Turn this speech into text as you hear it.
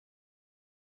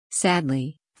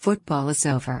Sadly, football is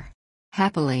over.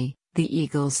 Happily, the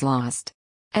Eagles lost.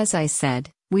 As I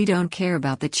said, we don't care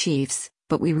about the Chiefs,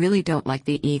 but we really don't like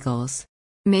the Eagles.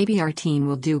 Maybe our team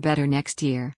will do better next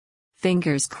year.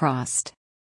 Fingers crossed.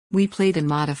 We played a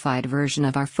modified version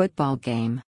of our football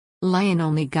game. Lion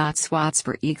only got swats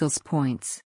for Eagles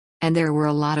points. And there were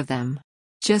a lot of them.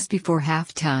 Just before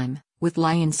halftime, with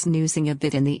Lion snoozing a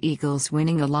bit and the Eagles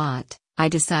winning a lot, I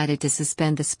decided to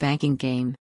suspend the spanking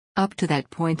game. Up to that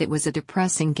point it was a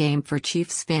depressing game for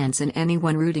Chiefs fans and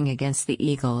anyone rooting against the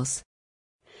Eagles.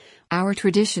 Our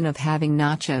tradition of having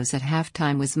nachos at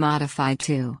halftime was modified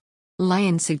too.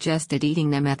 Lion suggested eating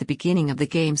them at the beginning of the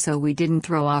game so we didn't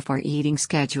throw off our eating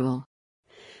schedule.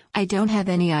 I don't have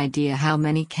any idea how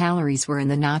many calories were in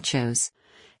the nachos,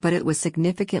 but it was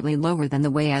significantly lower than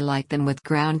the way I like them with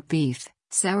ground beef,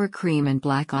 sour cream and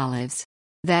black olives.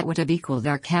 That would have equaled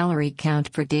our calorie count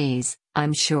for days,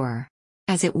 I'm sure.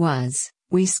 As it was,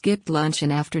 we skipped lunch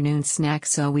and afternoon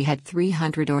snacks so we had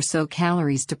 300 or so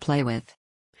calories to play with.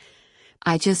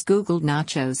 I just googled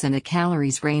nachos and the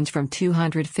calories range from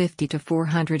 250 to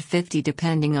 450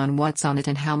 depending on what's on it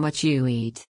and how much you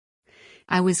eat.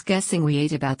 I was guessing we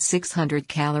ate about 600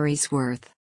 calories worth.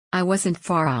 I wasn't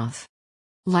far off.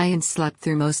 Lion slept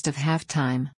through most of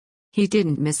halftime. He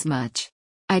didn't miss much.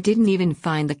 I didn't even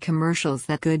find the commercials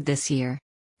that good this year.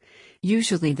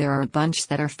 Usually there are a bunch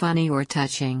that are funny or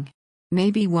touching.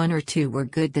 Maybe one or two were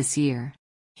good this year.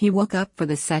 He woke up for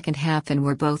the second half and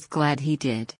we're both glad he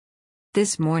did.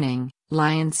 This morning,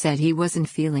 Lion said he wasn't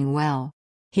feeling well.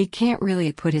 He can't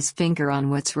really put his finger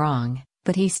on what's wrong,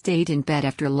 but he stayed in bed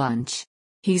after lunch.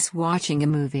 He's watching a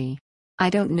movie. I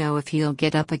don't know if he'll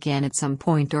get up again at some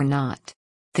point or not.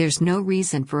 There's no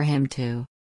reason for him to.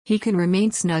 He can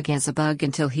remain snug as a bug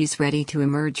until he's ready to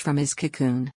emerge from his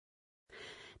cocoon.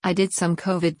 I did some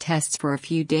COVID tests for a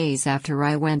few days after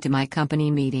I went to my company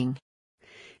meeting.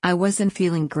 I wasn't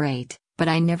feeling great, but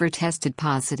I never tested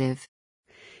positive.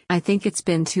 I think it's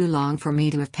been too long for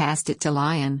me to have passed it to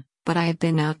Lion, but I have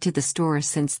been out to the store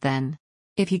since then.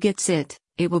 If he gets it,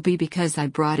 it will be because I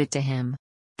brought it to him.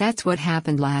 That's what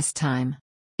happened last time.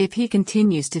 If he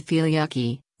continues to feel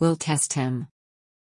yucky, we'll test him.